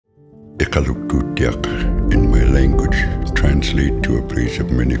Ikaluktutiak in my language translate to a place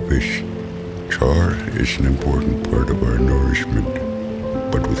of many fish. Char is an important part of our nourishment,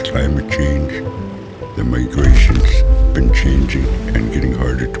 but with climate change, the migration's been changing and getting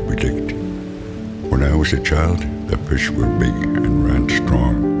harder to predict. When I was a child, the fish were big and ran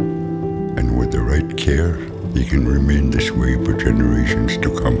strong, and with the right care, they can remain this way for generations to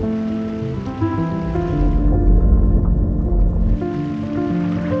come.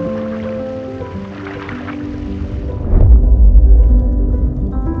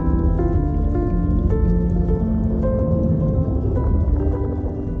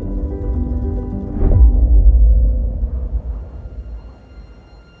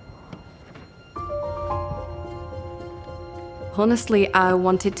 Honestly, I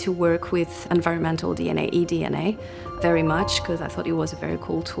wanted to work with environmental DNA, eDNA, very much because I thought it was a very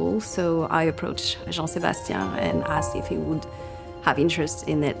cool tool. So I approached Jean-Sébastien and asked if he would have interest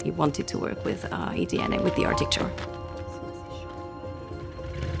in it. He wanted to work with eDNA, with the Arctic char.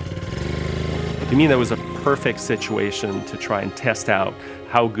 To me, that was a perfect situation to try and test out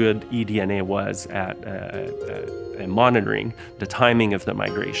how good eDNA was at monitoring the timing of the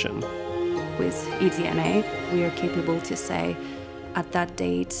migration. With eDNA, we are capable to say at that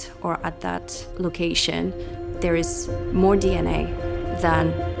date or at that location, there is more DNA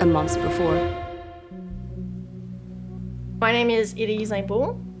than a month before. My name is Iris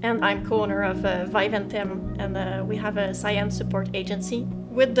Imbeau, and I'm co-owner of Viventem, and we have a science support agency.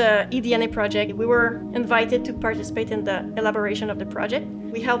 With the eDNA project, we were invited to participate in the elaboration of the project.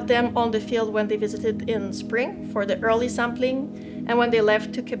 We helped them on the field when they visited in spring for the early sampling. And when they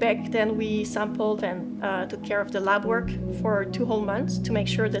left to Quebec, then we sampled and took care of the lab work for 2 whole months to make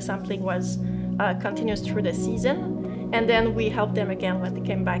sure the sampling was continuous through the season. And then we helped them again when they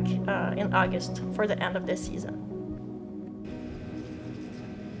came back in August for the end of the season.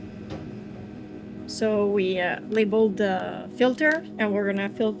 So we labeled the filter, and we're gonna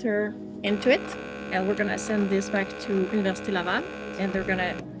filter into it, and we're gonna send this back to University Laval, and they're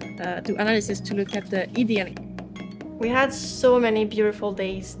gonna do analysis to look at the eDNA. We had so many beautiful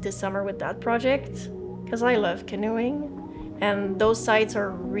days this summer with that project, because I love canoeing, and those sites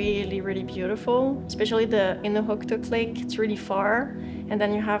are really, really beautiful, especially the Ikaluktutiak Lake. It's really far, and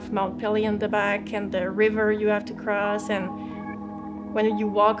then you have Mount Pelly in the back, and the river you have to cross, and when you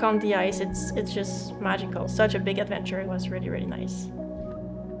walk on the ice, it's just magical. Such a big adventure. It was really, really nice.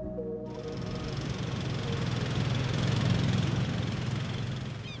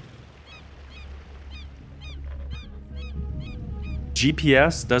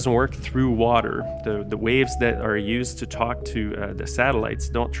 GPS doesn't work through water. The waves that are used to talk to the satellites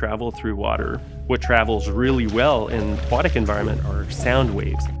don't travel through water. What travels really well in aquatic environment are sound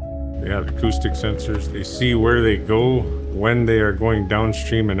waves. They have acoustic sensors. They see where they go when they are going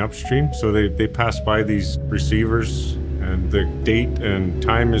downstream and upstream. So they pass by these receivers, and the date and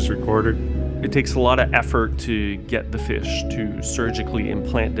time is recorded. It takes a lot of effort to get the fish to surgically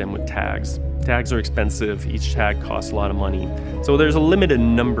implant them with tags. Tags are expensive. Each tag costs a lot of money. So there's a limited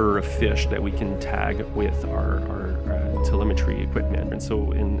number of fish that we can tag with our telemetry equipment. And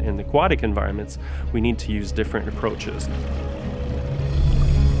so in aquatic environments, we need to use different approaches.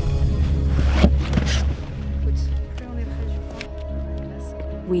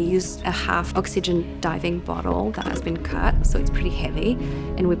 We use a half oxygen diving bottle that has been cut, so it's pretty heavy,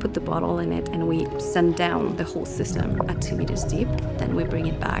 and we put the bottle in it and we send down the whole system at 2 meters deep. Then we bring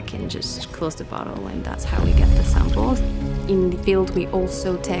it back and just close the bottle, and that's how we get the samples. In the field, we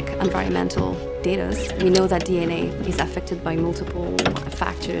also take environmental data. We know that DNA is affected by multiple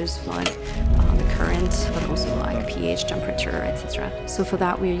factors like the current, but also like pH, temperature, etc. So for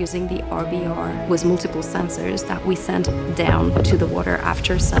that, we're using the RBR with multiple sensors that we send down to the water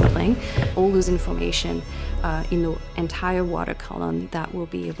after sampling. All those information in the entire water column that we'll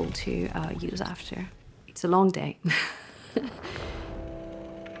be able to use after. It's a long day.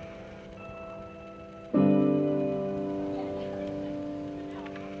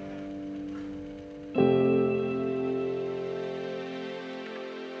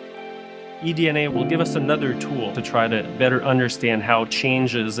 eDNA will give us another tool to try to better understand how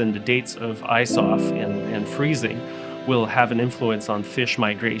changes in the dates of ice-off and freezing will have an influence on fish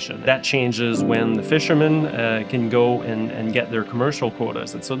migration. That changes when the fishermen can go and get their commercial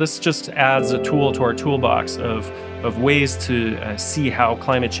quotas. And so this just adds a tool to our toolbox of ways to see how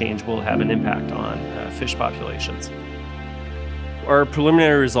climate change will have an impact on fish populations. Our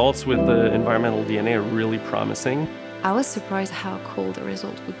preliminary results with the environmental DNA are really promising. I was surprised how cool the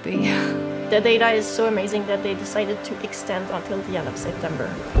result would be. The data is so amazing that they decided to extend until the end of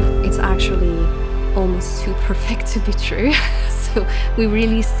September. It's actually almost too perfect to be true. So we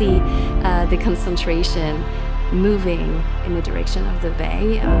really see the concentration moving in the direction of the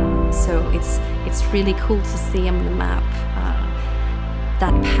bay. So it's really cool to see on the map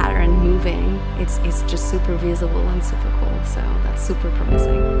that pattern moving. It's just super visible and super cool. So that's super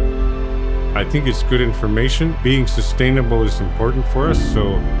promising. I think it's good information. Being sustainable is important for us,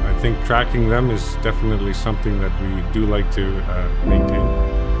 so I think tracking them is definitely something that we do like to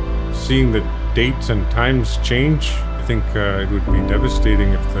maintain. Seeing the dates and times change, I think it would be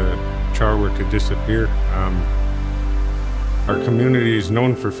devastating if the char were to disappear. Our community is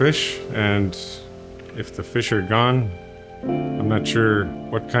known for fish, and if the fish are gone, I'm not sure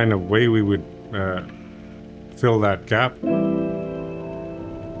what kind of way we would fill that gap.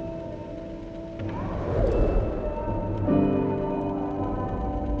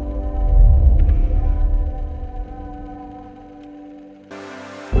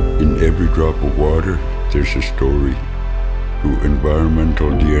 In every drop of water, there's a story. Through environmental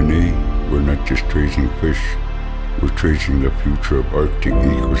DNA, we're not just tracing fish, we're tracing the future of Arctic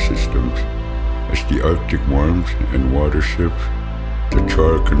ecosystems. As the Arctic warms and water shifts, the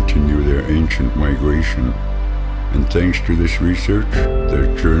char continue their ancient migration. And thanks to this research,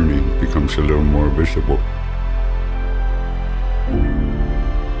 their journey becomes a little more visible.